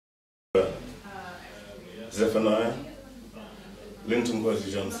Zephaniah, Linton Kwesi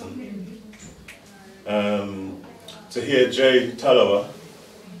Johnson. To hear Jay Talawa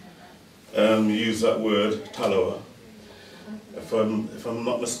use that word, Talawa, if I'm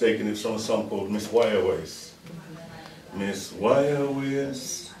not mistaken, it's from a song called Miss Wireways. Miss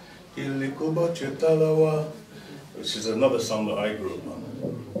Wireways, Ilikubache Talawa, which is another song that I grew up on.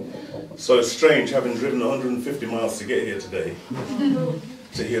 So it's strange, having driven 150 miles to get here today,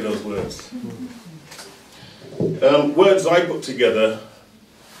 to hear those words. Words I put together,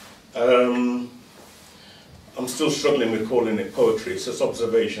 I'm still struggling with calling it poetry. It's just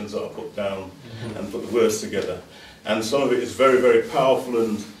observations that I put down and put the words together. And some of it is very, very powerful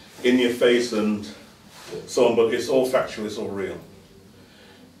and in your face and so on, but it's all factual, it's all real.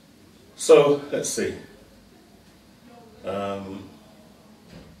 So, let's see. So,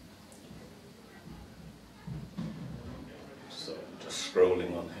 just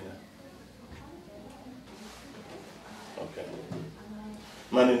scrolling on here. Okay.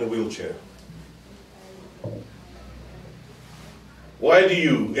 Man in a wheelchair. Why do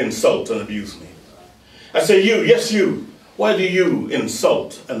you insult and abuse me? I say you, yes you. Why do you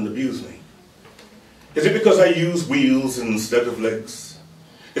insult and abuse me? Is it because I use wheels instead of legs?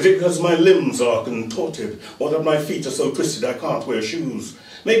 Is it because my limbs are contorted or that my feet are so twisted I can't wear shoes?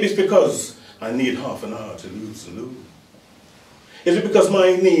 Maybe it's because I need half an hour to lose the loo. Is it because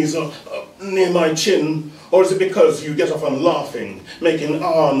my knees are near my chin? Or is it because you get off on laughing, making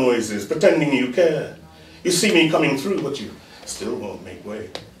ah noises, pretending you care? You see me coming through, but you still won't make way.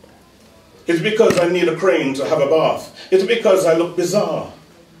 Is it because I need a crane to have a bath? Is it because I look bizarre?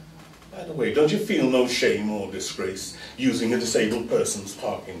 By the way, don't you feel no shame or disgrace using a disabled person's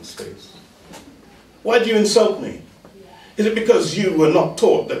parking space? Why do you insult me? Is it because you were not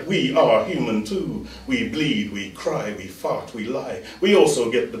taught that we are human too? We bleed, we cry, we fart, we lie. We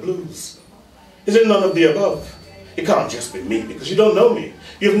also get the blues. Is it none of the above? It can't just be me because you don't know me.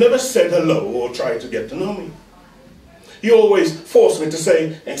 You've never said hello or tried to get to know me. You always force me to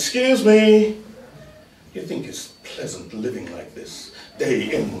say, excuse me. You think it's pleasant living like this,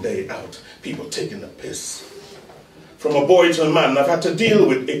 day in, day out, people taking the piss. From a boy to a man, I've had to deal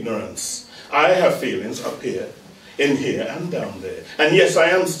with ignorance. I have feelings up here, in here, and down there. And yes, I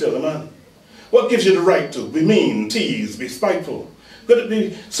am still a man. What gives you the right to be mean, tease, be spiteful? Could it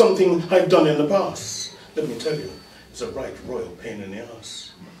be something I've done in the past? Let me tell you, it's a right royal pain in the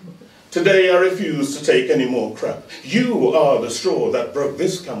ass. Today I refuse to take any more crap. You are the straw that broke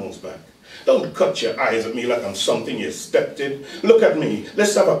this camel's back. Don't cut your eyes at me like I'm something you stepped in. Look at me,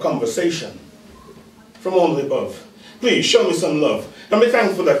 let's have a conversation. From all the above, please show me some love and be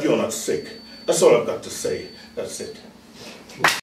thankful that you're not sick. That's all I've got to say. That's it.